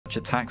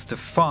attacks to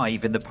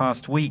 5 in the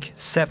past week,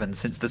 7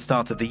 since the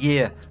start of the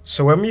year.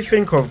 So when we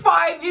think of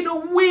 5 in a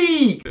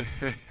week!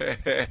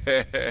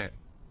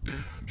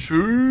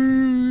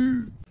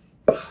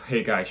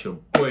 Hey guys, your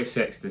boy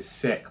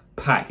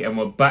TheSecPaq, and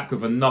we're back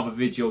with another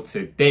video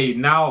today.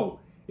 Now,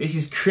 this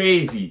is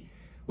crazy.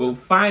 Well,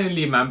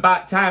 finally, man,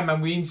 about time, man.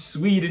 We're in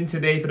Sweden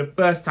today for the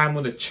first time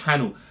on the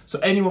channel. So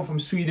anyone from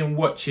Sweden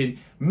watching,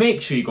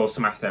 make sure you go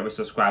smash that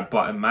subscribe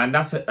button, man.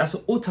 That's an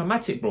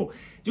automatic, bro.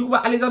 Do you know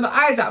about Alexander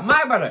Isaac,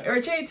 my brother?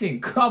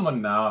 Irritating. Come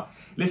on now.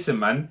 Listen,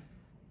 man.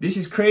 This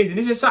is crazy.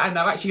 This is something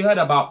that I've actually heard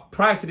about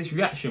prior to this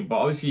reaction, but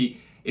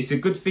obviously it's a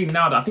good thing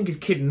now that I think it's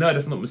Kid Nerd,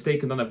 if I'm not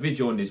mistaken, done a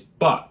video on this.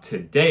 But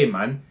today,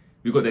 man,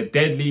 we've got the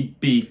deadly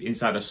beef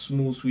inside a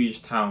small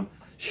Swedish town,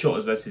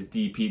 Shottaz versus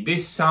DP.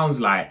 This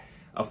sounds like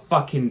a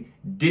fucking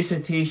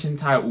dissertation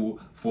title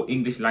for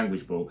English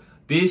language, bro.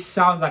 This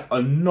sounds like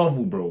a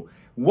novel, bro.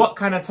 What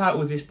kind of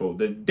title is this, bro?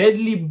 The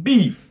deadly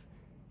beef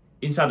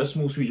inside a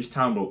small Swedish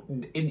town, bro.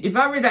 If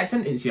I read that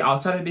sentence here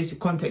outside of this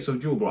context of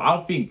drill, bro,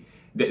 I'll think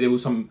that there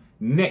was some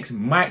next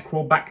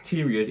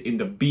microbacteria in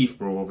the beef,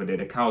 bro, over there.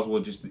 The cows were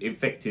just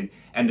infected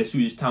and the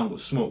Swedish town got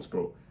smoked,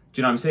 bro. Do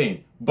you know what I'm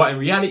saying? But in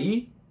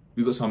reality,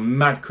 we got some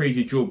mad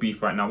crazy drill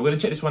beef right now. We're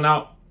gonna check this one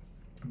out.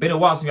 Been a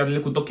while since we had a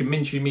little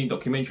documentary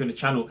on the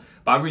channel,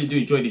 but I really do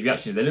enjoy these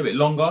reactions. They're a little bit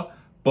longer,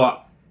 but do you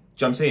know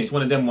what I'm saying? It's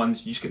one of them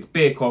ones you just get the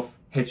bake off,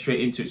 head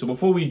straight into it. So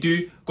before we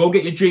do, go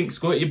get your drinks,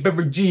 go get your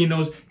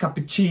beveraginos,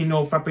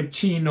 cappuccino,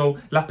 frappuccino,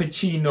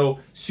 lappuccino,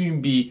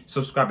 soon be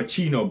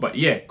subscribercino. But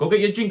yeah, go get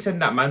your drinks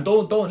and that, man.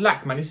 Don't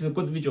lack, man. This is a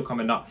good video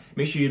coming up.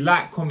 Make sure you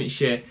like, comment,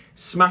 share,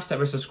 smash that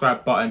red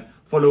subscribe button.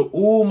 Follow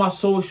all my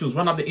socials.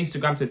 Run up the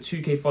Instagram to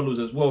 2K followers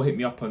as well. Hit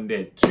me up on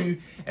there too.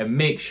 And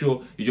make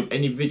sure you drop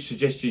any video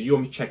suggestions you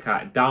want me to check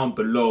out down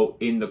below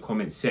in the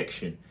comment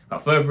section.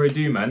 Without further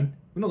ado, man,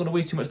 we're not going to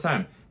waste too much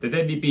time. The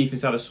deadly beef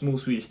inside a small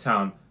Swedish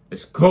town.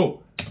 Let's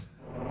go.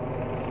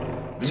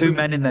 2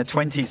 men in their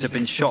 20s have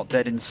been shot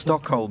dead in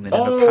Stockholm in an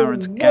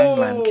apparent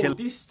gangland kill.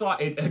 This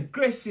started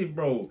aggressive,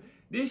 bro.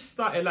 This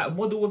started like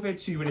Modern Warfare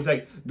 2 when it's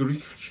like,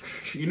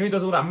 you know, it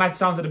does all that mad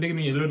sounds at the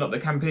beginning, you load up the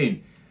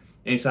campaign.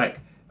 And it's like,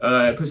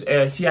 puts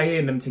CIA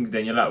and them things there,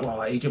 and you're like,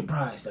 wow, Agent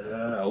Price,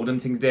 all them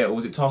things there. Or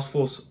was it Task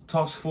Force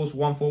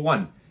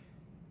 141?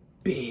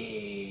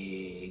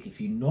 Big. If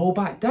you know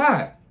about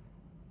that,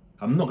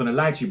 I'm not gonna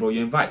lie to you, bro.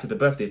 You're invited to the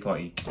birthday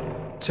party.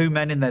 2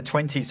 men in their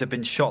 20s have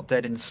been shot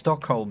dead in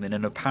Stockholm in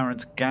an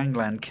apparent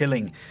gangland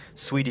killing.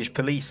 Swedish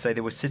police say they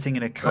were sitting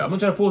in a car. I'm not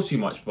trying to pause too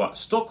much, but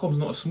Stockholm's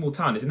not a small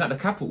town. Isn't that the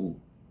capital,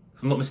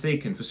 if I'm not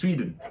mistaken, for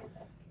Sweden?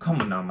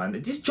 Come on now, man.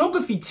 This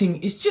geography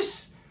thing is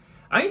just...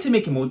 I need to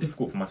make it more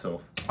difficult for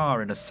myself.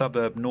 In a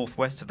suburb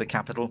northwest of the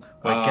capital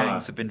where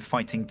gangs have been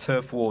fighting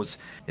turf wars.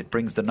 It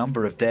brings the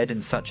number of dead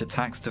in such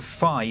attacks to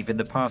 5 in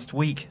the past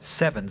week,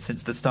 7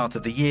 since the start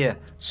of the year.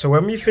 So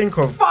when we think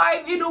of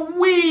 5 in a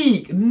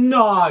week,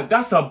 nah,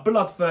 that's a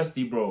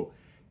bloodthirsty, bro.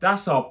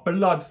 That's a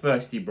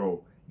bloodthirsty,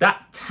 bro.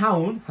 That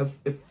town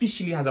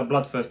officially has a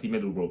bloodthirsty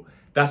middle, bro.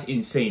 That's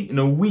insane. In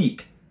a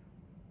week.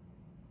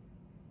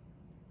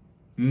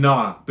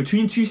 Nah,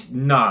 between two,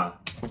 nah.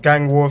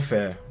 gang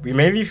warfare, we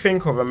maybe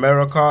think of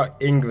America,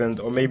 England,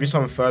 or maybe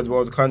some third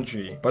world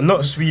country, but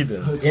not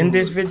Sweden. In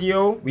this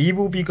video, we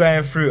will be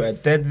going through a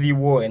deadly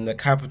war in the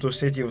capital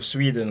city of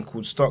Sweden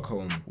called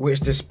Stockholm, which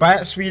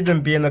despite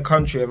Sweden being a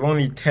country of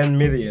only 10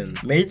 million,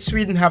 made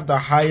Sweden have the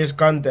highest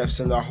gun deaths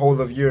in the whole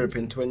of Europe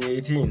in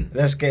 2018.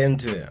 Let's get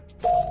into it.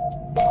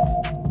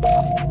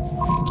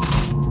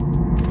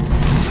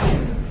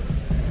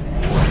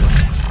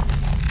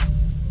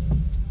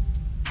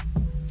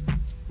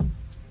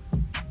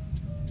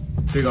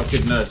 Big up Kid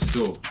Nerd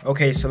still.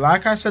 Okay, so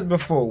like I said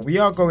before, we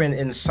are going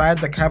inside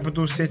the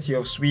capital city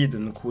of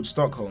Sweden called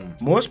Stockholm.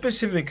 More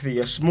specifically,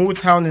 a small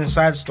town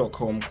inside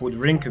Stockholm called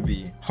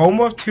Rinkeby,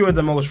 home of 2 of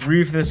the most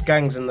ruthless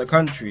gangs in the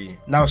country.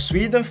 Now,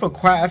 Sweden for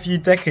quite a few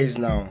decades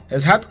now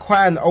has had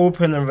quite an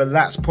open and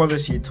relaxed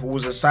policy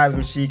towards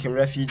asylum-seeking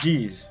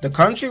refugees. The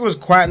country was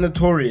quite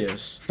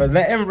notorious for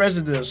letting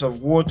residents of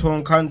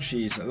war-torn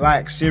countries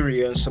like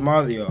Syria and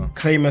Somalia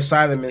claim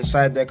asylum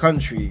inside their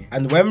country.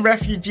 And when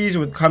refugees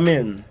would come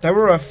in, there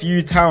were a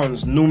few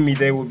towns normally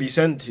they would be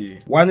sent to.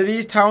 One of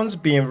these towns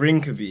being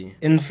Rinkeby.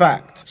 In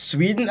fact,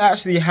 Sweden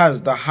actually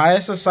has the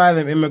highest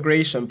asylum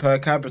immigration per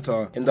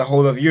capita in the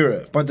whole of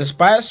Europe. But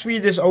despite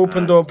Swedish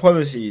open door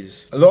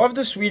policies, a lot of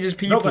the Swedish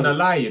people... Not gonna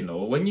lie, you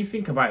know, when you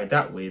think about it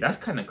that way, that's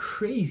kind of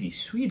crazy.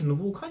 Sweden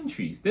of all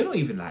countries, they're not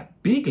even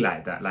like big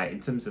like that, like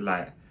in terms of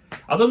like,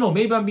 I don't know,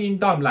 maybe I'm being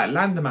dumb, like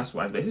landmass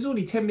wise, but if it's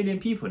only 10 million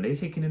people and they're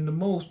taking in the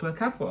most per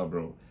capita,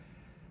 bro.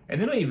 And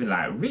they're not even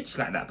like rich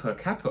like that per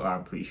capita,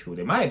 I'm pretty sure.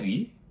 They might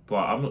be, but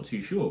I'm not too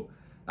sure.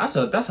 That's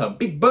a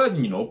big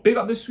burden, you know. Big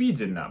up the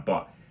Swedes in that,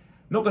 but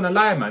not gonna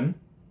lie, man.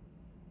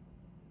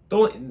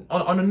 Don't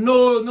on a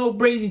no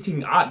brazy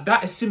thing.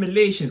 That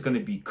assimilation is gonna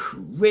be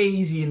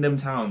crazy in them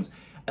towns.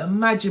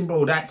 Imagine,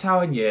 bro, that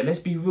town, yeah. Let's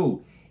be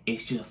real.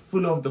 It's just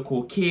full of the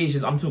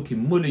Caucasians. I'm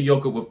talking Muller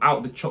yogurt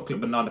without the chocolate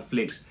banana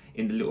flakes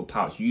in the little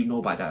pouch. You know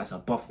about that. That's a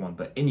buff one.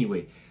 But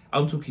anyway,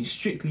 I'm talking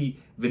strictly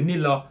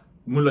vanilla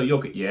mullah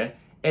yogurt, yeah,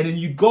 and then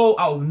you go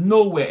out of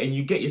nowhere and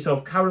you get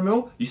yourself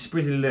caramel, you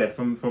sprizzle it there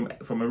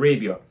from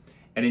Arabia,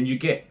 and then you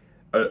get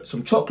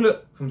some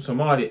chocolate from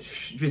Somalia,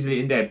 drizzle it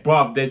in there,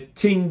 bruv, the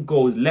thing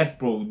goes left,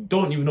 bro.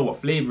 Don't even know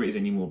what flavor it is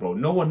anymore, bro.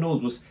 No one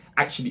knows what's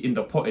actually in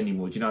the pot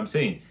anymore, do you know what I'm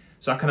saying?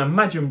 So I can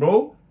imagine,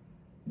 bro,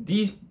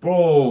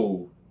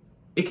 bro,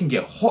 it can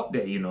get hot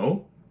there, you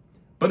know.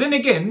 But then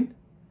again,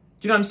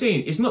 do you know what I'm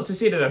saying? It's not to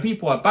say that the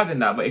people are bad in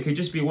that, but it could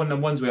just be one of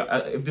the ones where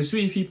if the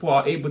Swedish people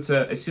are able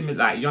to assimilate,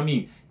 like, you know what I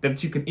mean, them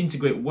two can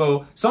integrate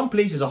well. Some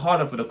places are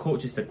harder for the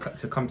cultures to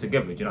come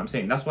together, do you know what I'm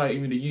saying? That's why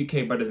even the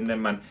UK brothers and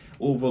them, man,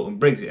 all vote on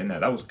Brexit and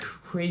that was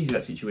crazy,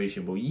 that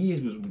situation, bro.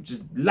 Years was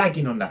just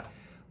lagging on that.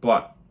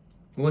 But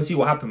we want to see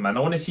what happened, man.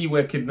 I want to see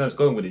where Kid Nerd's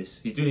going with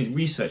this. He's doing his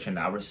research and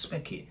that. I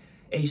respect it.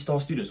 A-star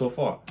student so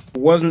far.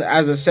 Wasn't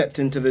as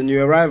accepting to the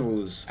new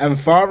arrivals, and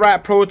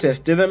far-right protests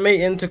didn't make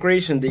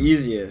integration the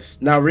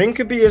easiest. Now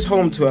Rinkeby is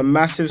home to a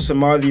massive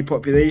Somali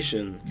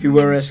population who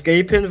were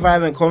escaping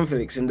violent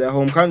conflicts in their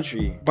home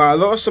country, but a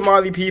lot of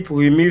Somali people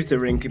who moved to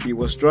Rinkeby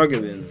were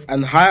struggling,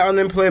 and high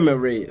unemployment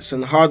rates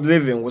and hard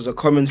living was a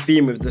common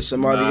theme with the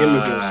Somali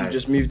immigrants who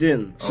just moved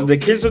in. So the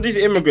kids of these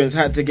immigrants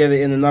had to get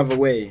it in another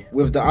way,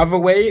 with the other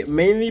way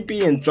mainly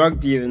being drug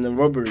dealing and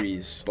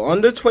robberies. But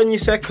on the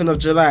 22nd of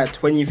July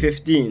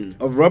 2015,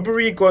 a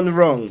robbery gone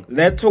wrong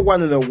led to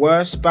one of the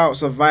worst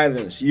bouts of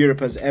violence Europe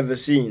has ever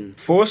seen.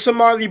 4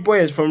 Somali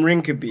boys from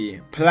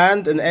Rinkeby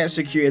planned and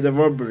executed a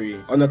robbery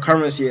on a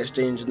currency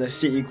exchange in a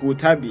city called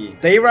Tabi.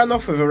 They ran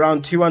off with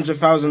around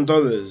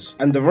 $200,000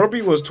 and the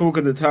robbery was talk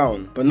of the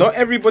town, but not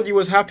everybody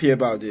was happy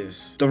about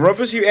this. The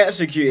robbers who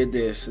executed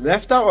this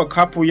left out a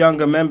couple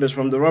younger members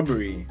from the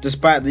robbery,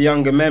 despite the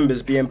younger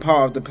members being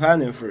part of the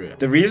planning for it.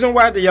 The reason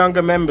why the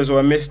younger members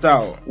were missed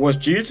out was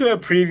due to a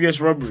previous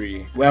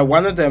robbery where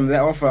one of them let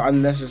off an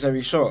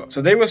unnecessary shot,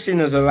 so they were seen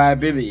as a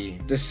liability.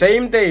 The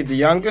same day, the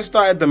youngest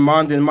started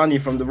demanding money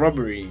from the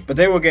robbery, but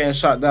they were getting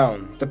shut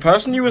down. The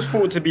person who was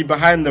thought to be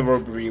behind the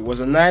robbery was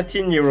a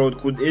 19-year-old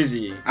called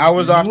Izzy.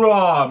 Hours after—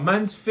 Bruh,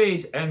 man's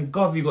face and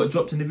Govy got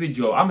dropped in the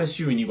video. I'm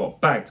assuming you got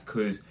bagged,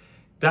 because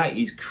that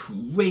is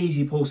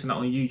crazy posting that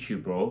on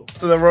YouTube, bro.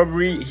 After the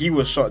robbery, he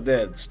was shot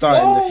dead,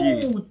 starting the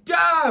feud. Oh,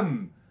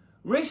 damn!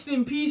 Rest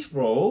in peace,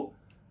 bro.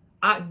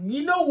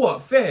 You know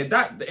what, fair,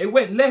 that it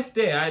went left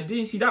there. I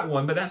didn't see that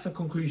one, but that's a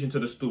conclusion to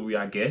the story,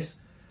 I guess.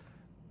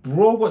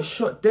 Bro got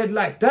shot dead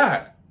like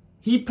that.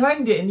 He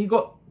planned it and he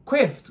got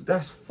quiffed.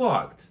 That's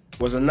fucked.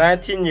 Was a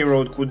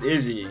 19-year-old called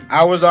Izzy.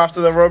 Hours after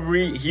the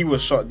robbery, he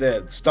was shot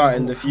dead,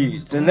 starting the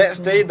feud. The next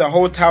day, the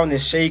whole town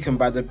is shaken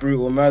by the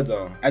brutal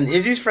murder, and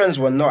Izzy's friends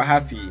were not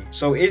happy.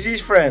 So Izzy's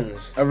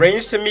friends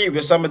arranged to meet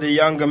with some of the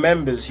younger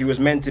members who was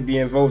meant to be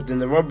involved in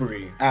the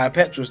robbery at a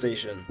petrol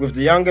station, with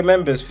the younger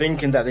members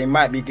thinking that they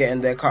might be getting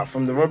their cut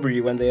from the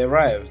robbery when they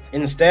arrived.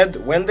 Instead,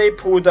 when they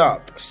pulled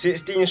up,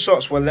 16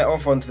 shots were let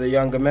off onto the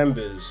younger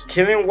members,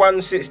 killing one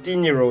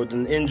 16-year-old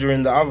and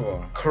injuring the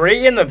other,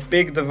 creating a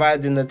big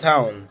divide in the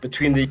town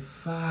between the—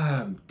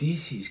 Fam,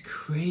 this is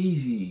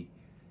crazy.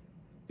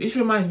 This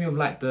reminds me of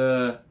like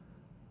the—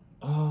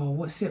 oh,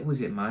 what set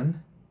was it,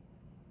 man?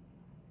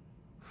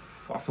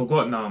 I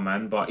forgot now,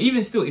 man. But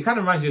even still, it kind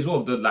of reminds me as well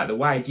of the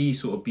YG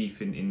sort of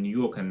beef in New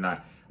York, and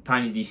like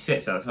apparently these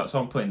sets at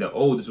some point the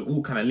olders were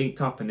all kind of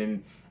linked up, and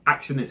then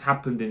accidents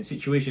happened and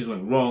situations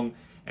went wrong,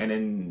 and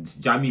then, do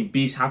you know what I mean,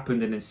 beefs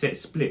happened and then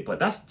sets split. But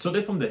that's— so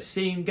they're from the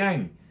same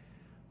gang.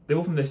 They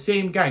were from the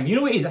same gang. You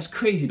know what it is? That's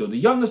crazy though. The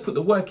youngest put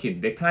the work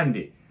in. They planned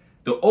it.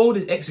 The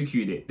oldest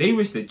executed it. They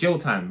risked the jail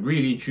time,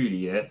 really and truly,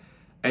 yeah?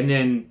 And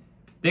then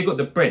they got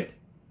the bread.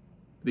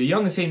 The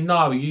youngest say,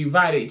 nah, you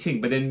violated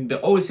thing. But then the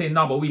oldest say,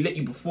 nah, but we let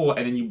you before.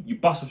 And then you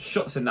bust off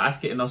shots and that's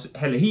getting us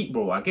hella heat,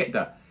 bro. I get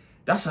that.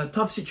 That's a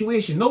tough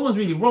situation. No one's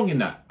really wrong in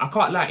that. I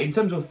can't lie. In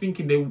terms of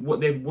thinking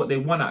what they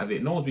want out of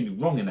it, no one's really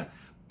wrong in that.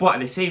 But at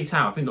the same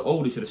time, I think the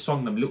oldest should have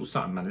swung them a little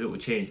something, man. A little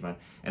change, man.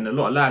 And a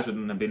lot of lives would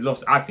have been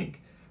lost, I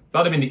think. That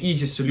would have been the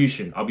easiest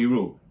solution, I'll be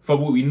real, from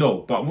what we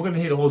know. But we're going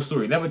to hear the whole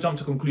story. Never jump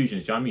to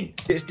conclusions, do you know what I mean?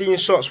 16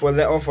 shots were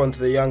let off onto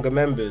the younger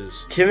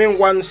members, killing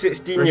one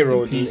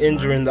 16-year-old and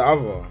injuring the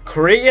other,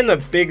 creating a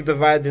big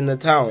divide in the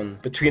town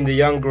between the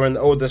younger and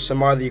older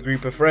Somali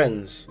group of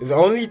friends, with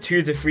only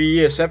 2 to 3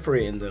 years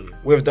separating them,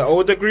 with the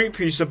older group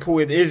who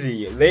supported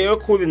Izzy later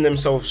calling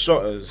themselves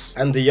Shottaz,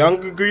 and the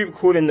younger group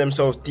calling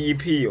themselves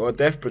DP or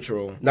Death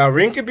Patrol. Now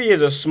Rinkeby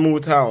is a small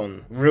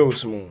town, real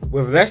small,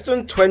 with less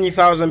than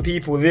 20,000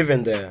 people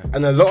living there,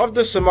 and a lot of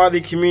the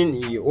Somali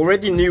community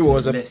already knew what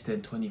was less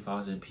than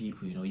 20,000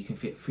 people, you know, you can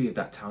fit 3 of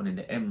that town in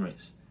the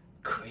Emirates.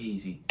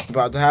 Crazy.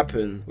 About to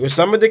happen, with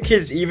some of the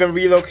kids even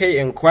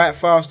relocating quite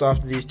fast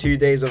after these 2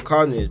 days of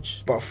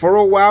carnage. But for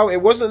a while,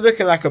 it wasn't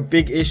looking like a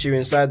big issue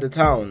inside the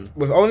town,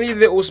 with only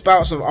little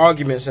spouts of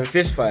arguments and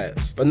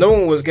fistfights, but no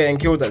one was getting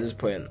killed at this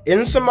point.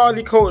 In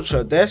Somali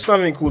culture, there's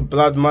something called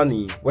blood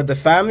money, where the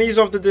families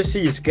of the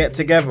deceased get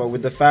together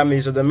with the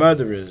families of the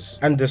murderers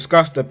and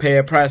discuss to pay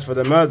a price for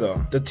the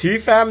murder. The 2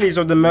 families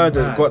of the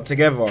murdered got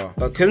together,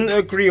 but couldn't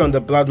agree on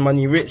the blood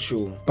money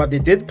ritual, but they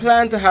did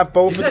plan to have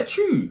both— Is that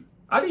true?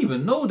 I didn't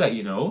even know that,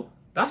 you know.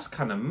 That's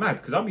kind of mad,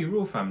 because I'll be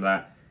real, fam,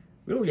 like,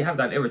 we don't really have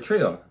that in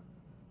Eritrea,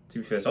 to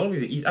be fair. So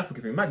obviously East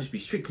African thing might just be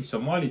strictly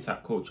Somali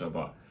type culture,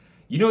 but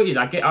you know what it is,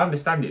 I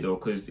understand it though,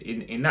 because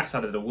in that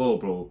side of the world,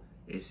 bro,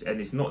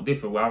 it's not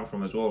different where I'm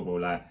from as well, bro.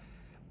 Like,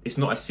 it's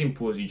not as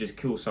simple as you just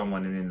kill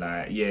someone and then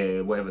like,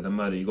 yeah, whatever the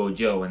murder, you go to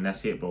jail and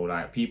that's it, bro.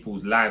 Like,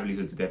 people's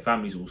livelihoods, their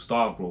families will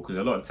starve, bro, because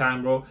a lot of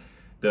time, bro,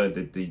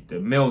 the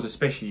males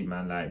especially,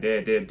 man, like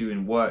they're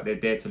doing work, they're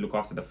there to look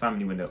after the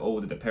family when they're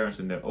older, the parents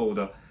when they're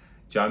older.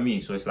 Do you know what I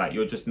mean? So it's like,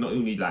 you're just not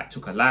only like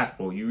took a life,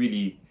 bro, you really, do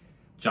you know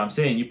what I'm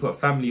saying? You put a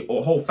family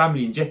or whole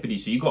family in jeopardy,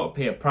 so you got to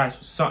pay a price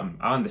for something.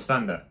 I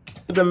understand that.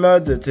 The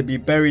murder to be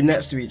buried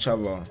next to each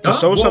other to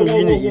show some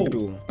unity,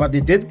 bro. But they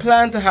did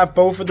plan to have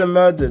both of them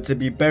murdered to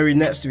be buried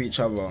next to each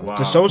other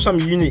to show some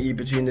unity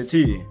between the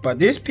two. But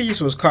this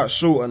piece was cut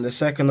short on the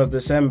 2nd of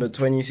December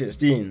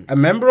 2016. A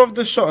member of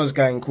the Shottaz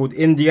gang called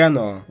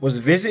Indiana was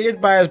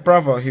visited by his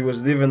brother who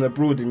was living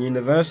abroad in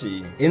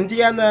university.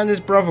 Indiana and his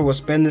brother were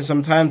spending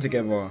some time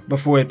together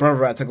before his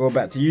brother had to go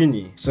back to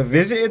uni, so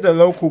visited the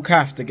local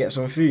cafe to get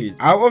some food.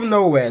 Out of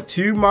nowhere,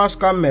 2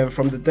 masked gunmen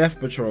from the Death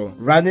Patrol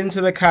ran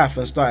into the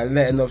cafe and started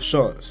letting off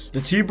shots.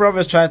 The 2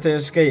 brothers tried to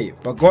escape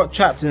but got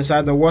trapped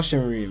inside the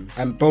washing room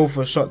and both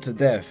were shot to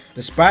death,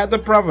 despite the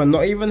brother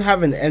not even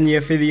having any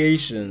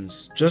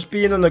affiliations, just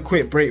being on a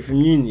quick break from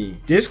uni.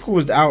 This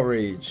caused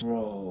outrage.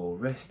 Bro,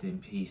 rest in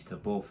peace to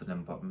both of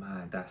them, but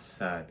man, that's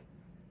sad.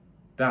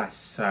 That's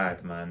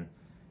sad, man.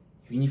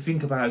 When you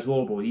think about it as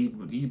well, bro,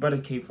 these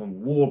brothers came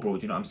from war, bro,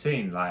 do you know what I'm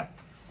saying? Like,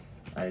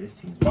 hey, this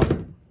thing's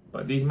bugging.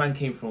 But these men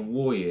came from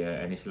war, yeah,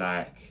 and it's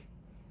like,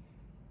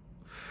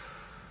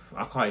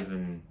 I can't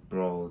even,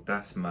 bro,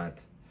 that's mad.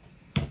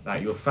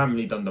 Like, your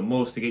family done the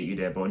most to get you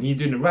there, bro. And he's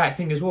doing the right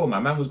thing as well,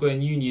 man. Man was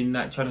going uni and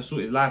that, trying to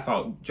sort his life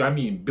out. Do you know what I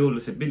mean? Build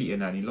a stability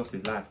and that, and he lost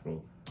his life,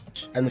 bro.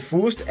 And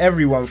forced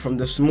everyone from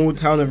the small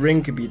town of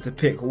Rinkeby to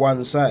pick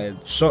one side,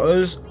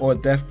 Shottaz or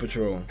Death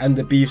Patrol, and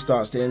the beef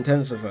starts to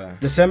intensify.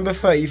 December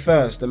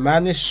 31st, the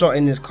man is shot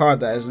in his car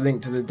that is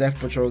linked to the Death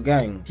Patrol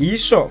gang.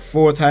 He's shot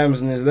 4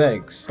 times in his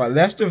legs, but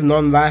left with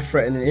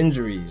non-life-threatening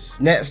injuries.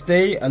 Next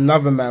day,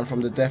 another man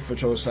from the Death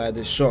Patrol side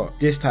is shot.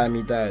 This time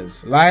he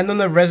dies, lying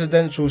on a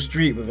residential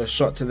street with a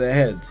shot to the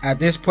head. At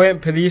this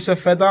point, police are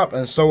fed up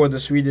and so are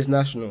the Swedish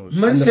nationals.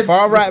 Man, and the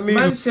far-right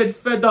movement... Man said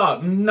fed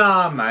up.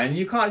 Nah, man,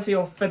 you can't say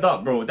you're fed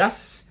up, bro.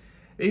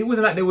 It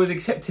wasn't like they was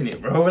accepting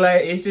it, bro.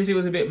 Like, it's just, it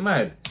was a bit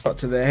mad.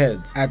 To their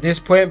head. At this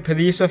point,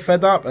 police are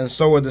fed up and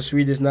so are the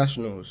Swedish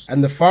nationals.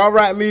 And the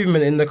far-right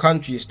movement in the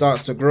country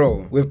starts to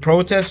grow, with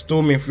protests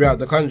storming throughout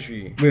the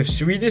country, with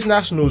Swedish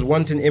nationals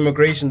wanting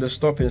immigration to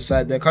stop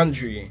inside their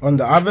country. On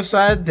the other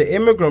side, the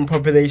immigrant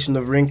population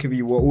of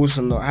Rinkeby were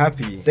also not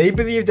happy. They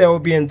believed they were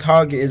being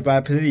targeted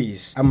by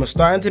police and were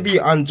starting to be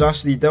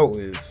unjustly dealt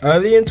with.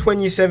 Early in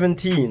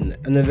 2017,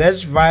 an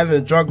alleged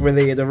violent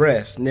drug-related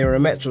arrest near a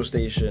metro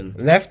station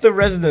left the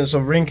residents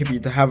of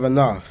Rinkeby to have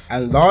enough,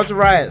 and large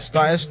riots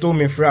started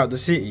storming throughout the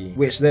city,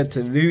 which led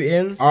to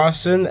looting,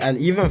 arson, and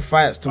even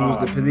fights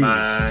towards the police.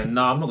 Man,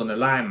 no, I'm not gonna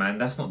lie, man.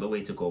 That's not the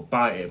way to go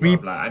about it, bro.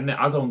 Like,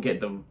 I don't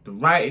get the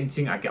rioting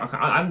thing.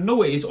 I know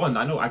what it's on.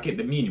 I get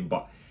the meaning,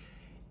 but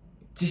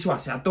just what I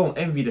say, I don't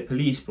envy the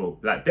police, bro.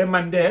 Like, them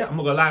man there, I'm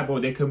not gonna lie, bro.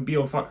 They can be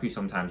on fuckery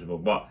sometimes, bro.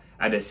 But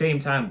at the same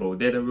time, bro,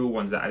 they're the real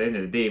ones that at the end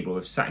of the day, bro,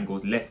 if something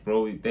goes left,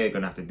 bro, they're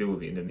gonna have to deal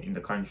with it in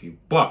the country.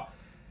 But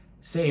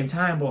same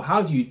time, bro,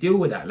 how do you deal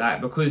with that? Like,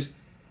 because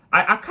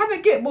I kind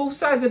of get both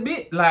sides a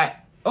bit. Like,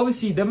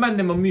 obviously, the man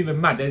them are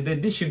moving mad. They're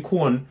dishing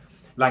corn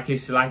like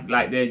it's like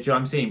they're, do you know what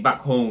I'm saying,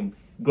 back home,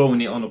 growing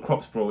it on the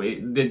crops, bro.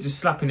 They're just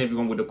slapping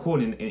everyone with the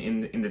corn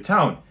in the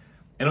town.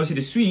 And obviously,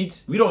 the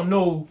Swedes, we don't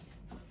know,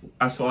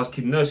 as far as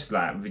Kid Nurse,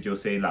 like, video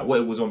saying, like,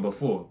 what it was on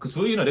before. Because,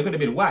 well, you know, there could have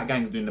been white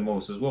gangs doing the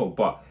most as well.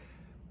 But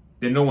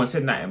then no one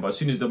said nothing. But as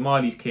soon as the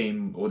Malis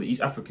came, or the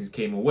East Africans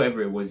came, or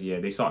whatever it was, yeah,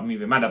 they started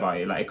moving mad about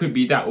it. Like, it could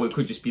be that, or it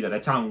could just be that the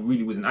town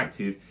really wasn't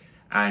active.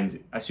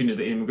 And as soon as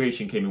the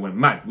immigration came, it went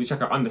mad, which I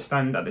can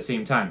understand at the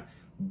same time.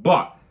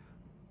 But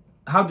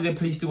how did the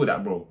police deal with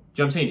that, bro? Do you know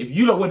what I'm saying? If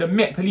you lot were the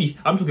Met Police,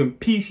 I'm talking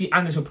PC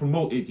Anderson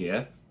promoted,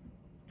 yeah?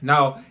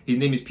 Now, his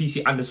name is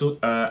PC Anderson,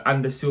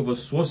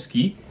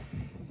 Swarovski.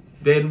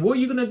 Then what are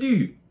you gonna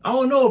do? I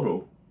don't know,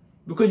 bro.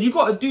 Because you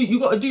gotta do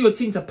your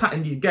thing to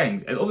pattern these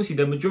gangs. And obviously,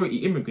 the majority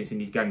immigrants in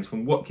these gangs,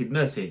 from what Kid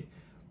Nurse said.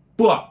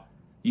 But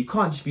you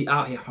can't just be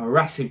out here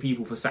harassing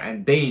people for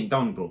something they ain't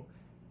done, bro.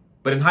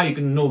 But then how you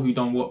gonna know who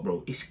done what,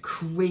 bro? It's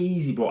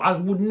crazy, bro. I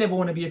would never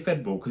want to be a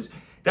Fed, bro, because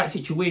that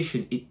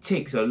situation, it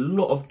takes a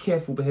lot of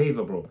careful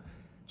behaviour, bro. Do you know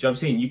what I'm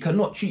saying? You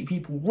cannot treat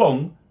people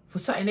wrong for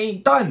something they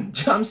ain't done. Do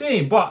you know what I'm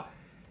saying? But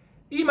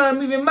these man are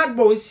moving mad,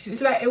 bro.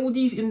 It's like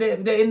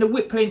LDs they're in the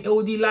whip playing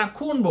LD live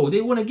corn, bro.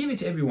 They want to give it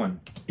to everyone.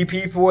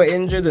 people were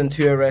injured and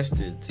 2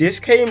 arrested. This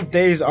came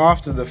days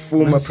after the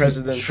former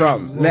President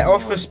Trump let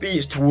off a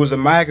speech towards the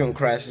migrant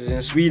crisis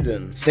in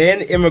Sweden,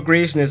 saying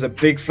immigration is a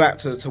big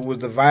factor towards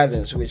the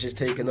violence which is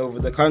taking over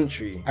the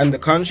country. And the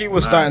country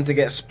was starting to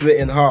get split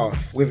in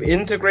half, with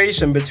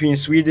integration between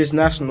Swedish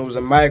nationals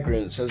and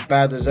migrants as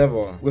bad as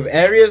ever, with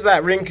areas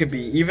like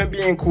Rinkeby even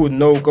being called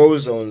no-go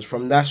zones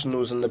from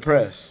nationals and the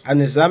press,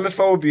 and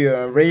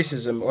Islamophobia and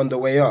racism on the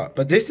way up.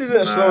 But this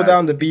didn't slow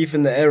down the beef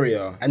in the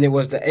area, and it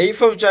was the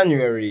 8th of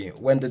January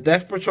when the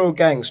Death Patrol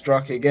gang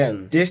struck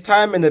again, this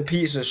time in a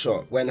pizza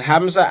shop when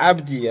Hamza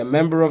Abdi, a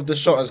member of the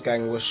Shottaz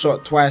gang, was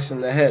shot twice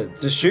in the head.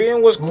 The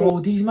shooting was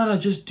called— these men are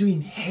just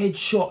doing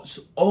headshots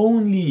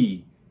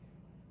only.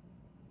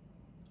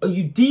 Are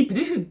you deep?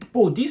 This is,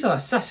 bro, these are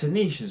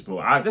assassinations, bro.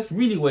 That's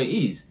really what it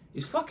is.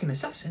 It's fucking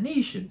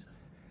assassinations.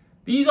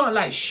 These aren't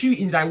like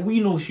shootings like we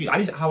know shooting. At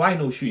least how I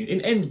know shooting.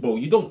 In ends, bro,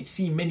 you don't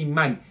see many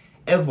man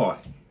ever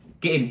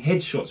getting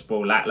headshots, bro.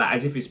 Like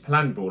as if it's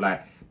planned, bro.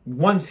 Like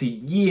once a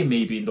year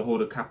maybe in the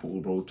whole of capital,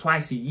 bro.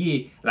 Twice a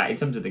year, like in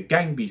terms of the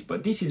gang beast.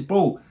 But this is,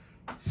 bro,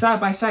 side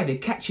by side, they're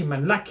catching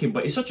man lacking.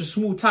 But it's such a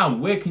small town.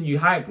 Where can you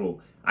hide,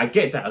 bro? I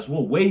get that as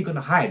well. Where are you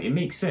gonna hide? It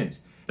makes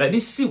sense. Like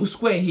this little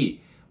square here,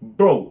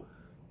 bro.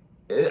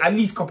 At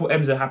least a couple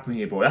M's are happening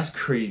here, bro. That's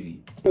crazy.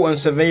 And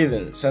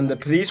surveillance, and the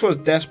police was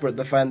desperate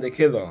to find the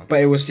killer, but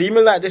it was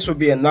seeming like this would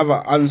be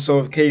another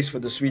unsolved case for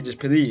the Swedish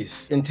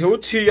police, until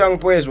 2 young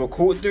boys were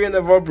caught doing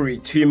the robbery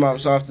 2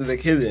 months after the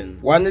killing.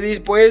 One of these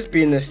boys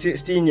being a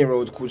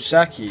 16-year-old called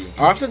Shaki.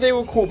 After they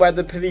were caught by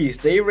the police,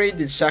 they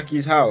raided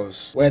Shaki's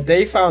house, where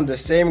they found the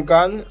same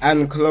gun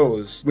and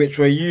clothes which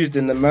were used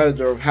in the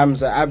murder of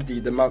Hamza Abdi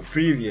the month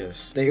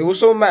previous. They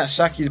also matched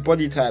Shaki's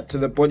body type to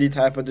the body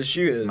type of the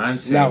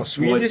shooters. Now,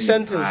 Swedish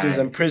sentences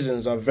and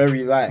prisons are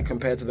very light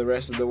compared to the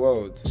rest of the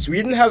world.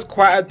 Sweden has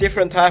quite a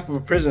different type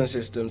of prison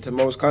system to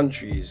most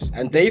countries,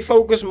 and they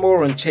focus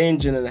more on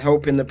changing and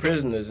helping the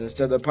prisoners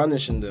instead of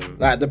punishing them.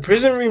 Like, the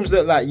prison rooms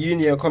look like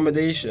uni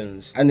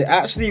accommodations, and it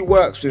actually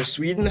works with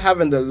Sweden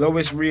having the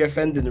lowest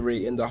reoffending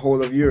rate in the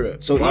whole of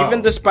Europe. So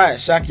even despite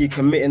Shaki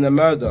committing a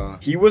murder,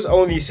 he was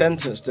only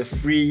sentenced to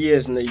 3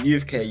 years in the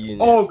youth care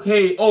unit.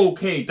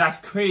 Okay, that's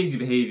crazy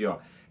behavior.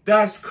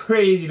 That's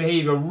crazy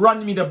behavior.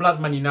 Run me the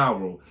blood money now,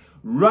 bro.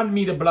 Run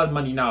me the blood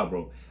money now,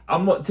 bro.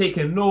 I'm not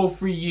taking no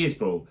 3 years,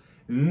 bro.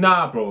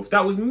 Nah, bro. If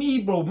that was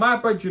me, bro, my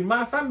brethren,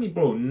 my family,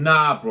 bro.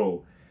 Nah,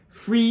 bro.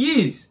 3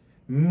 years?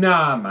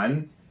 Nah,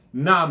 man.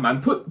 Nah,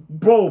 man. Put,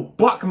 bro,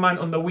 Buckman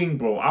on the wing,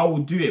 bro. I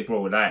will do it,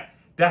 bro. Like,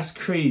 that's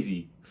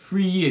crazy.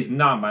 3 years?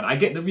 Nah, man. I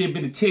get the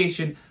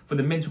rehabilitation for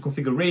the mental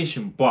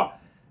configuration, but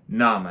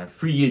nah, man.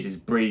 3 years is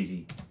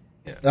brazy.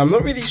 I'm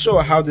not really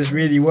sure how this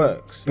really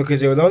works,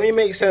 because it would only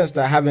make sense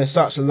that having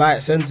such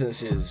light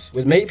sentences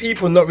would make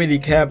people not really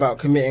care about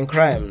committing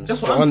crimes.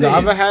 But on the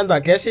other hand, I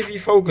guess if you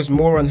focus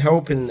more on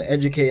helping and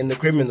educating the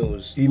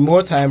criminals, who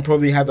more time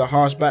probably had a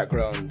harsh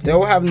background,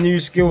 they'll have new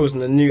skills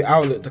and a new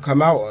outlet to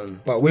come out on.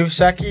 But with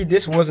Shaki,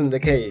 this wasn't the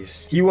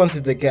case. He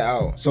wanted to get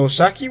out. So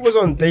Shaki was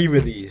on day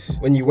release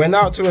when he went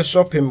out to a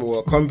shopping mall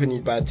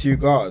accompanied by 2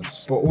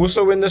 guards. But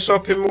also in the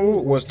shopping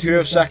mall was 2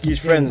 of Shaki's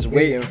friends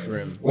waiting for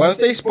him. Once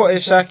they spotted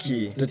Shaki,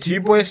 the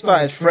 2 boys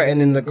started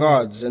threatening the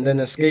guards and then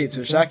escaped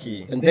with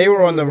Shaki, and they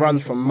were on the run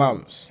for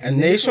months. A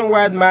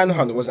nationwide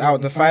manhunt was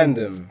out to find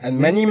them, and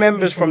many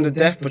members from the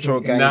Death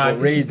Patrol gang got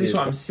raided. This is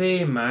what I'm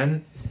saying,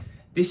 man.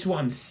 This is what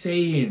I'm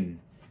saying.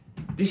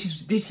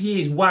 This year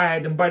is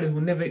wide, and brothers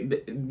will never,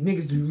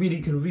 niggas who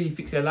really can really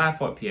fix their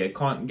life up here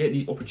can't get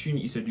the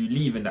opportunities to do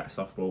leave and that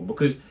stuff, bro,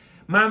 because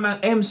my man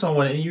M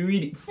someone and you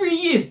read it 3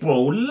 years,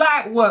 bro.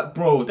 Light work,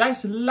 bro.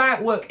 That's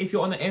light work if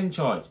you're on an M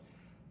charge.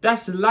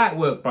 That's light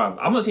work, bruv.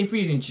 I'm not saying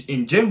 3 years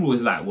in general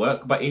is light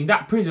work, but in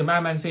that prison, my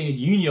man's saying it's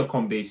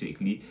uniacom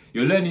basically.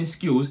 You're learning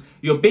skills.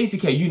 You're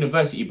basically at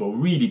university, bro.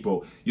 Really,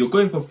 bro. You're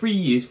going for 3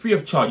 years, free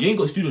of charge. You ain't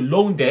got student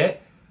loan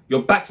debt.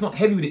 Your back's not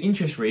heavy with the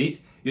interest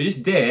rates. You're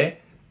just there,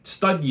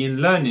 studying,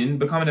 learning,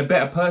 becoming a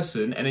better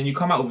person, and then you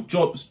come out with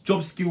job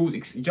skills,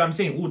 you know what I'm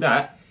saying, all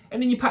that.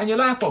 And then you pattern your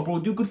life up, bro.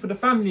 Do good for the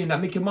family and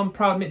that. Make your mum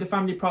proud, make the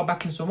family proud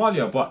back in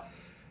Somalia. But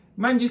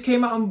man just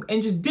came out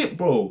and just dipped,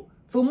 bro.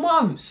 For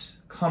months.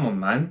 Come on,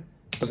 man.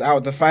 Was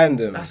out to find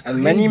them,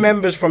 and many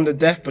members from the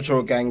Death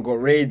Patrol gang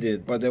got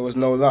raided, but there was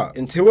no luck,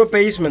 until a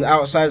basement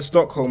outside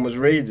Stockholm was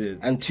raided,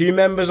 and 2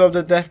 members of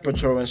the Death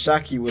Patrol and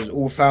Shaki was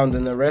all found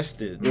and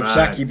arrested, with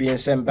Shaki being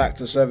sent back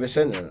to serve his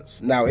sentence.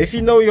 Now, if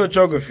you know your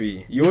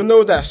geography, you'll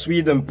know that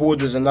Sweden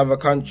borders another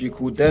country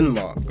called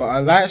Denmark, but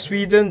unlike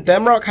Sweden,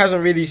 Denmark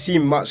hasn't really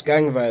seen much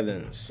gang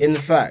violence. In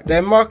fact,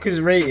 Denmark is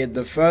rated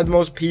the 3rd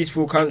most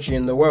peaceful country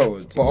in the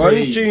world, but on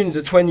June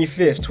the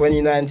 25th,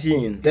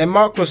 2019,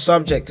 Denmark was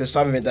subject to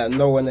something that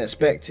no slower than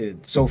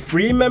expected. So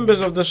 3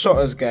 members of the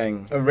Shottaz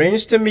gang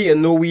arranged to meet a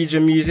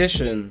Norwegian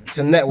musician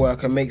to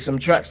network and make some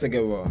tracks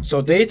together.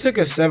 So they took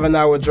a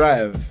 7-hour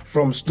drive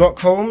from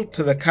Stockholm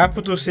to the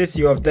capital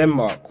city of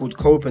Denmark called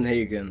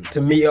Copenhagen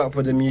to meet up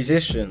with the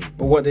musician.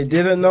 But what they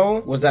didn't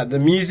know was that the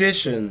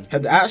musician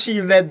had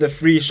actually led the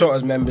 3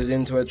 Shottaz members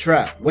into a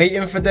trap.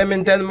 Waiting for them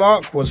in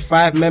Denmark was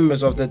 5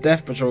 members of the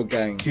Death Patrol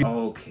gang.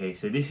 Okay,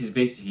 so this is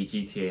basically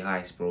GTA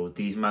heist, bro.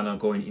 These men are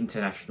going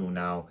international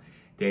now.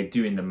 They're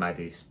doing the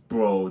maddest.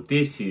 Bro,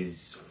 this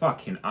is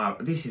fucking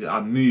this is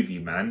a movie,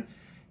 man.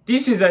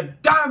 This is a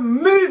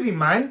damn movie,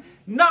 man.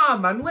 Nah,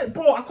 man. Wait,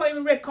 bro, I can't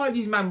even red card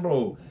these, man, bro.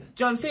 Do you know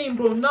what I'm saying,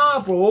 bro?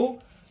 Nah,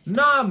 bro.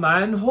 Nah,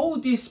 man.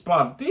 Hold this,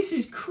 bruv. This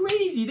is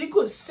crazy. They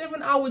got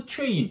 7-hour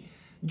train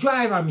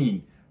drive, I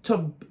mean,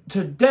 to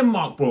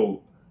Denmark,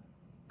 bro.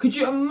 Could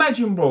you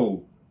imagine,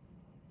 bro?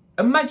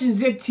 Imagine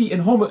ZT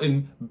and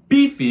Homerton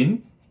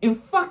beefing in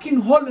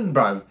fucking Holland,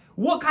 bruv.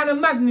 What kind of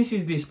madness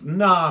is this?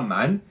 Nah,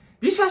 man.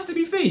 This has to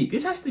be fake.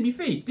 This has to be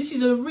fake. This is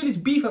the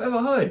realest beef I've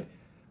ever heard.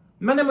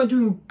 Man, them are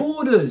doing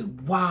borders.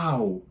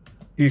 Wow.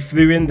 Who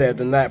flew in there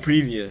the night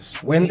previous.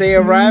 When they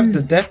arrived,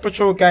 the Death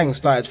Patrol gang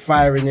started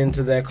firing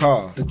into their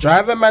car. The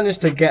driver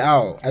managed to get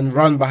out and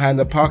run behind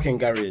the parking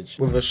garage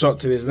with a shot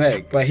to his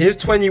leg. But his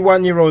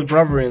 21-year-old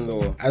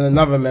brother-in-law and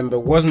another member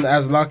wasn't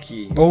as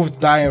lucky,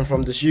 both dying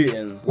from the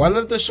shooting. One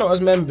of the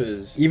Shottaz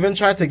members even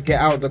tried to get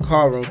out the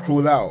car and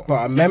crawl out,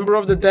 but a member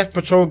of the Death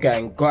Patrol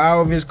gang got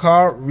out of his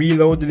car,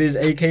 reloaded his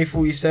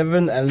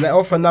AK-47 and let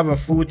off another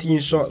 14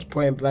 shots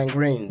point blank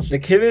range. The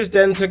killers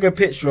then took a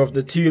picture of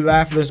the 2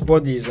 lifeless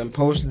bodies and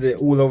posted it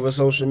all over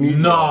social media.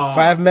 Nah.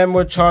 5 men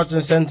were charged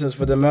and sentenced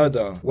for the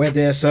murder, where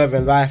they are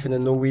serving life in a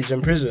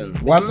Norwegian prison.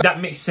 That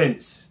makes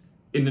sense.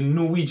 In the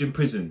Norwegian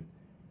prison,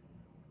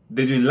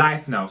 they're doing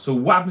life now. So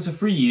what happened to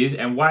 3 years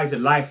and why is it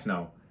life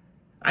now?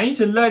 I need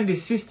to learn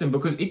this system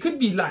because it could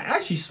be like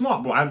actually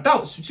smart, bro. I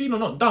doubt Sweden are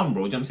not dumb,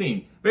 bro. Do you know what I'm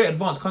saying? Very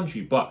advanced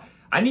country, but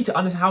I need to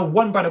understand how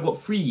one brother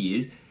got 3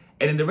 years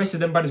and then the rest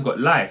of them brothers got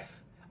life.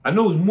 I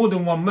know it was more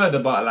than one murder,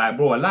 but like,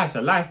 bro, a life's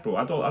a life, bro.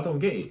 I don't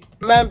get it.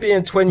 Man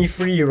being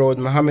 23-year-old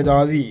Muhammad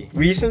Ali.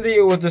 Recently,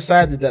 it was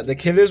decided that the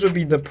killers would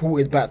be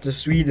deported back to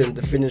Sweden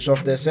to finish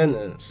off their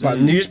sentence.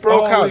 But news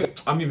broke out. Wait,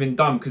 I'm even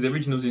dumb because the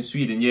original's in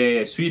Sweden.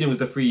 Yeah. Sweden was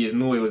the 3 years.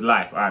 Norway was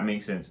life. Alright,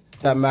 makes sense.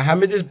 That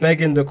Muhammad is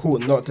begging the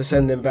court not to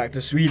send him back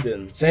to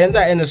Sweden, saying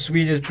that in a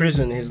Swedish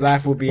prison his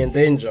life will be in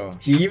danger.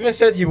 He even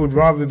said he would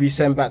rather be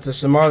sent back to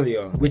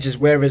Somalia, which is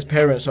where his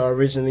parents are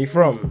originally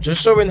from,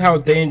 just showing how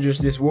dangerous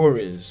this war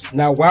is.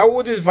 Now, while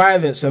all this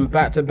violence and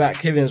back-to-back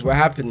killings were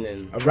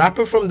happening, a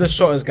rapper from the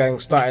Shottaz gang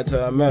started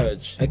to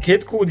emerge, a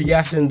kid called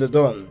Yasin the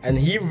Don, and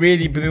he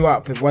really blew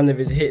up with one of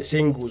his hit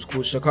singles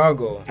called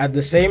Chicago. At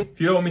the same If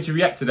you don't want me to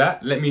react to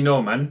that, let me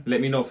know, man. Let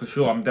me know for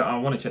sure. I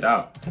want to check that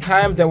out.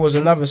 time, there was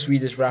another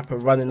Swedish rapper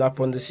running up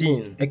on the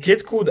scene, a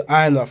kid called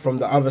Einar from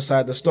the other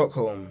side of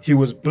Stockholm, who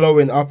was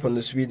blowing up on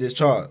the Swedish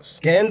charts,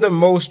 getting the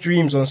most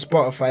streams on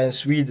Spotify in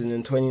Sweden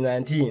in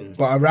 2019.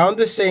 But around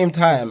the same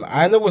time,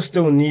 Einar was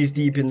still knees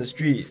deep in the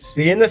streets,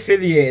 being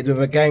affiliated with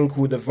a gang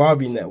called the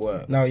Varby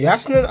Network. Now,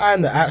 Yasin and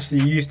Einar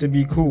actually used to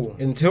be cool,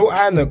 until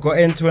Einar got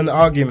into an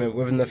argument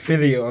with an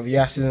affiliate of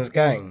Yasin's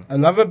gang,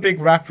 another big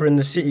rapper in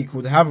the city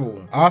called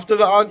Havel. After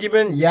the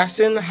argument,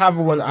 Yasin,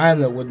 Havel and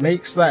Einar would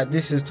make slight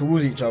disses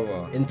towards each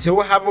other,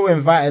 until Havel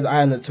invited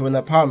Einar to an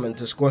apartment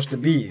to squash the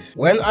beef.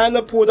 When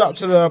Einar pulled up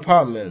to the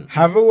apartment,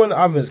 Havel and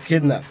others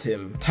kidnapped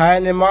him,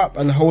 tying him up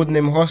and holding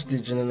him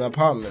hostage in an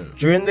apartment.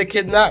 During the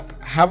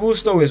kidnap, Havel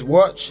stole his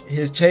watch,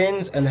 his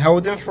chains and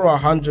held him for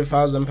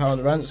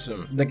 £100,000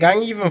 ransom. The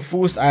gang even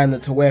forced Einar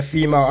to wear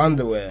female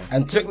underwear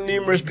and took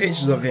numerous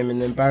pictures of him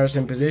in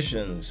embarrassing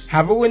positions.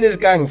 Havel and his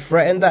gang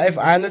threatened that if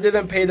Einar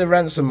didn't pay the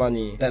ransom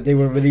money, that they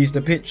would release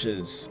the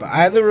pictures. But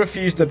Einar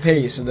refused to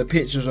pay, so the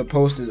pictures were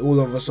posted all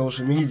over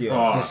social media.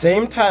 At the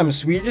same time,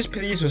 Swedish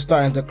police were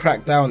starting to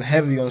crack down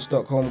heavy on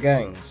Stockholm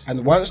gangs,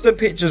 and once the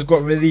pictures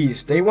got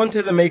released, they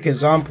wanted to make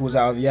examples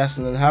out of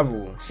Yasin and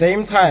Havel.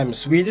 Same time,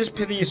 Swedish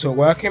police were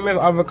working with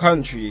other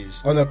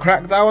countries on a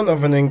crackdown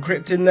of an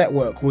encrypted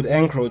network called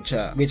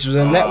EncroChat, which was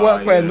a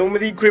network where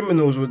normally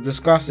criminals would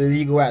discuss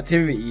illegal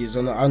activities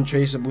on an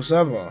untraceable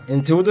server,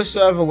 until the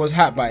server was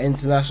hacked by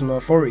international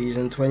authorities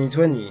in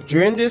 2020.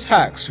 During this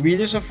hack,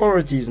 Swedish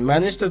authorities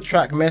managed to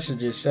track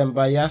messages sent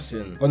by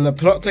Yasin on the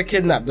plot to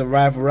kidnap the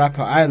rival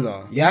rapper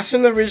Einar.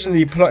 Yasin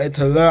originally plotted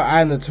to lure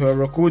Einar to a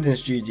recording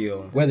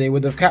studio where they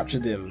would have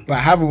captured him, but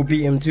Havel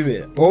beat him to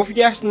it. Both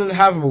Yasin and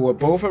Havel were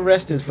both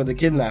arrested for the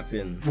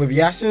kidnapping, with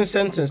Yasin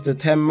sentenced to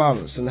 10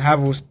 months and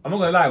Havel... I'm not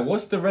gonna lie,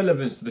 what's the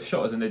relevance to the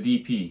Shottaz and the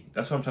DP?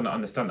 That's what I'm trying to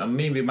understand, and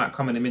maybe it might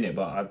come in a minute,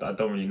 but I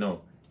don't really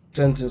know.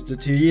 Sentenced to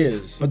 2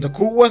 years, but the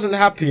court wasn't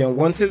happy and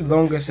wanted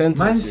longer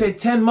sentences. Man said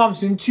 10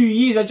 months and 2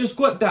 years. I just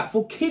got that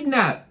for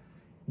kidnap.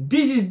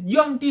 This is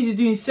young. This is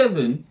doing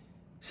 7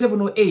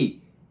 or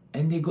 8.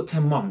 and they got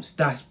 10 months.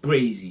 That's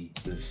brazy.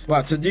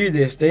 But to do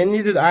this, they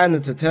needed Einar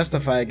to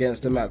testify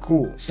against them at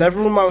court.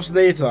 Several months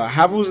later,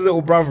 Havel's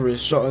little brother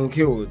is shot and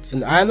killed,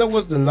 and Einar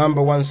was the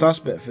 #1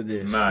 suspect for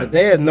this, but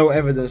they had no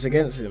evidence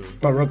against him.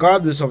 But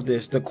regardless of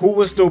this, the court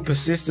was still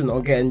persistent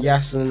on getting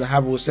Yasin and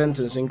Havel's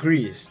sentence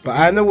increased, but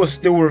Einar was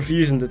still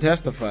refusing to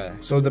testify.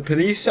 So the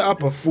police set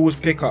up a false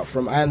pickup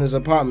from Einar's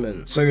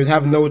apartment, so he'd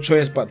have no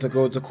choice but to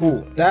go to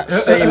court. That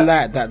same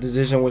night that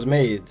decision was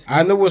made,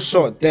 Einar was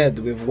shot dead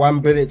with 1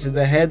 bullet to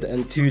the head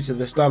and 2 to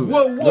the stomach.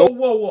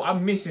 Whoa,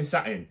 I'm missing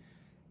something.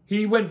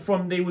 He went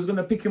from, they was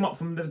gonna pick him up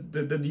from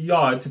the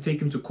yard to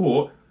take him to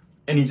court,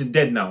 and he's just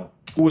dead now.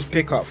 False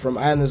pickup from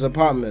Einer's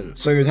apartment,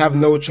 so he'd have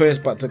no choice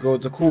but to go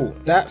to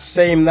court. That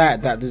same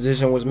night that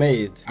decision was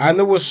made,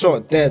 Einar was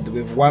shot dead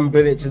with 1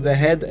 bullet to the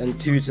head and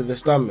 2 to the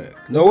stomach.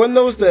 No one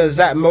knows the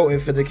exact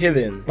motive for the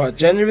killing, but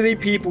generally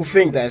people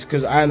think that it's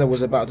because Einar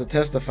was about to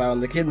testify on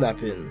the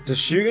kidnapping. The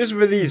shooters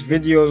released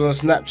videos on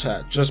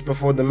Snapchat just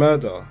before the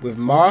murder, with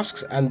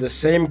masks and the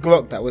same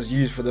Glock that was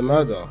used for the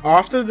murder.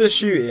 After the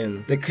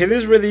shooting, the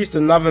killers released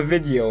another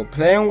video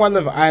playing one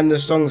of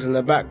Einar's songs in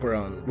the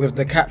background, with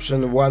the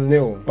caption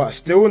 1-0, but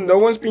still, no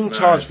one's been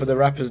charged for the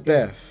rapper's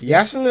death.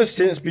 Yasin has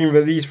since been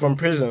released from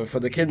prison for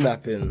the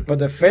kidnapping, but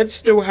the feds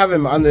still have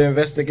him under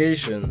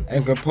investigation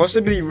and could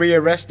possibly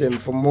rearrest him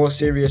for more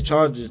serious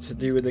charges to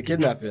do with the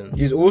kidnapping.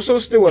 He's also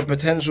still a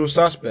potential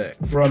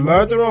suspect for a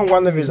murder on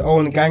one of his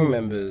own gang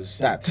members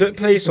that took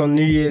place on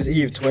New Year's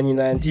Eve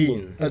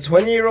 2019. A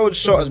 20-year-old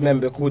Shottaz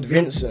member called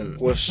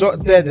Vincent was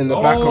shot dead in the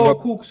back of a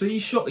cool. So he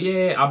shot,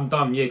 yeah, I'm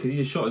dumb, yeah, because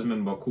he's a Shottaz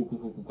member.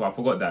 Cool. I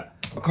forgot that.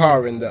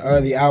 Car in the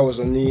early hours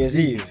on New Year's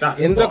Eve.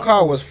 In the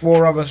car was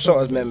 4 other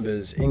Shottaz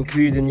members,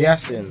 including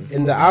Yasin.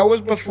 In the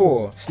hours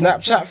before,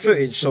 Snapchat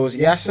footage shows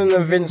Yasin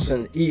and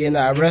Vincent eating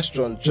at a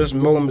restaurant just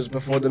moments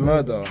before the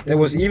murder. There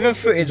was even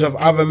footage of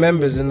other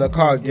members in the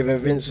car giving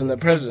Vincent a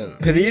present.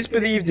 Police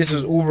believe this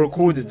was all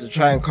recorded to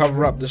try and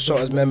cover up the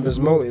Shottaz members'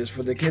 motives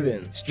for the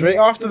killing. Straight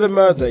after the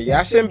murder,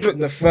 Yasin booked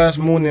the first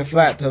morning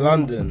flight to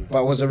London,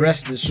 but was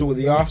arrested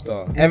shortly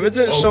after.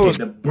 Evidence shows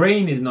the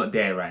brain is not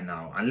there right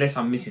now, unless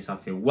I'm missing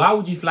something. Why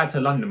would you fly to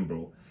London,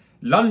 bro?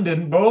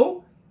 London,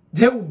 bro?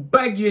 They'll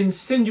bag you and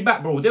send you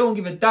back, bro. They don't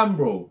give a damn,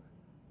 bro. Do you know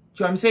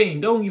what I'm saying?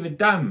 They don't give a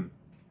damn.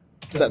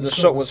 That the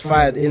shot was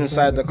fired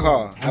inside the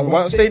car, and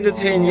once they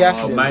detained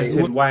Yasin, man they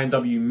said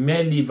YNW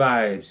Melly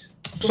vibes.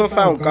 also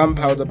found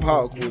gunpowder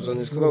particles on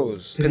his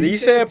clothes.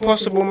 Police say a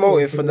possible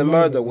motive for the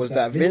murder was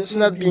that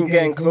Vincent had been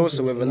getting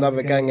closer with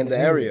another gang in the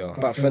area,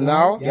 but for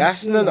now,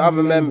 Yasin and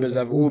other members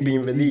have all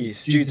been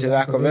released due to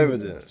lack of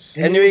evidence.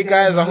 Anyway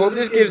guys, I hope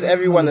this gives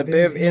everyone a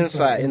bit of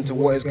insight into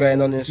what is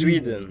going on in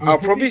Sweden. I'll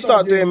probably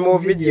start doing more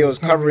videos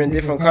covering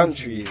different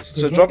countries,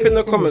 so drop in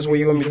the comments what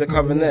you want me to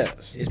cover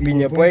next. It's been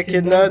your boy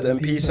Kid Nerd,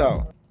 and peace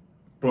out.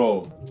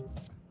 Bro,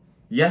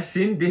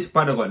 Yasin, this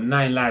brother got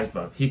 9 lives,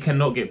 bro. He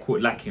cannot get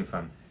caught lacking,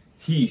 fam.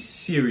 He's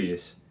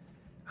serious.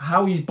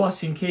 How he's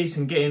busting case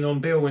and getting on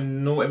bail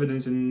and no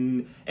evidence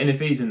and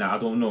NFAs and that, I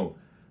don't know.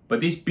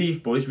 But this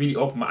beef, bro, this really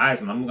opened my eyes,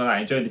 man. I'm not gonna lie,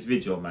 enjoy this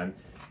video, man.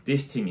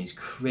 This thing is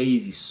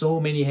crazy. So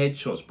many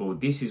headshots, bro.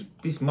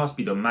 This must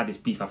be the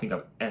maddest beef I think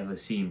I've ever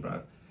seen,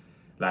 bro.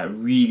 Like,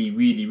 really.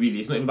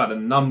 It's not even about the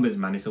numbers,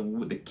 man. It's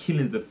the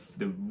killings,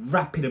 the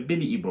rapid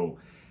ability, bro.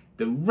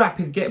 The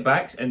rapid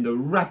getbacks and the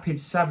rapid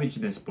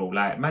savageness, bro.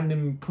 Like, man,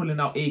 them pulling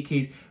out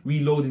AKs,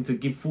 reloading to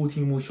give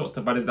 14 more shots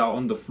to brothers that are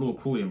on the floor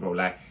crawling, bro.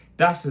 Like,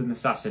 that's an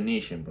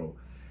assassination, bro.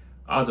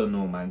 I don't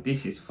know, man.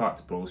 This is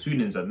fucked, bro.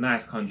 Sweden's a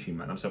nice country,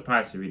 man. I'm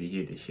surprised to really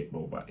hear this shit,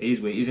 bro. But it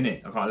is what it is, isn't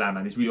it? I can't lie,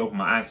 man. It's really opened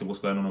my eyes to what's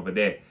going on over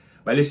there.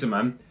 But listen,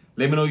 man.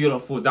 Let me know your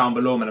thoughts down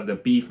below, man, of the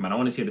beef, man. I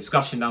want to see a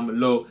discussion down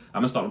below.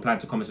 I'm going to start replying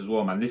to comments as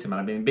well, man. Listen, man,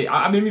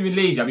 I've been moving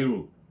lazy, I'll be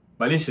real.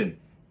 But listen,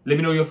 let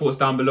me know your thoughts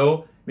down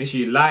below. Make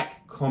sure you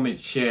like, comment,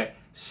 share,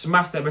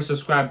 smash that red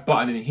subscribe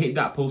button and hit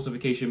that post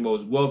notification bell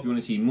as well if you want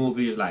to see more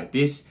videos like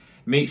this.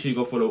 Make sure you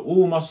go follow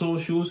all my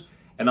socials.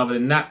 And other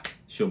than that,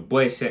 it's your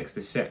boy Sex,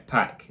 the Sec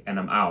Pack, and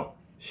I'm out.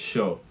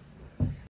 Sure.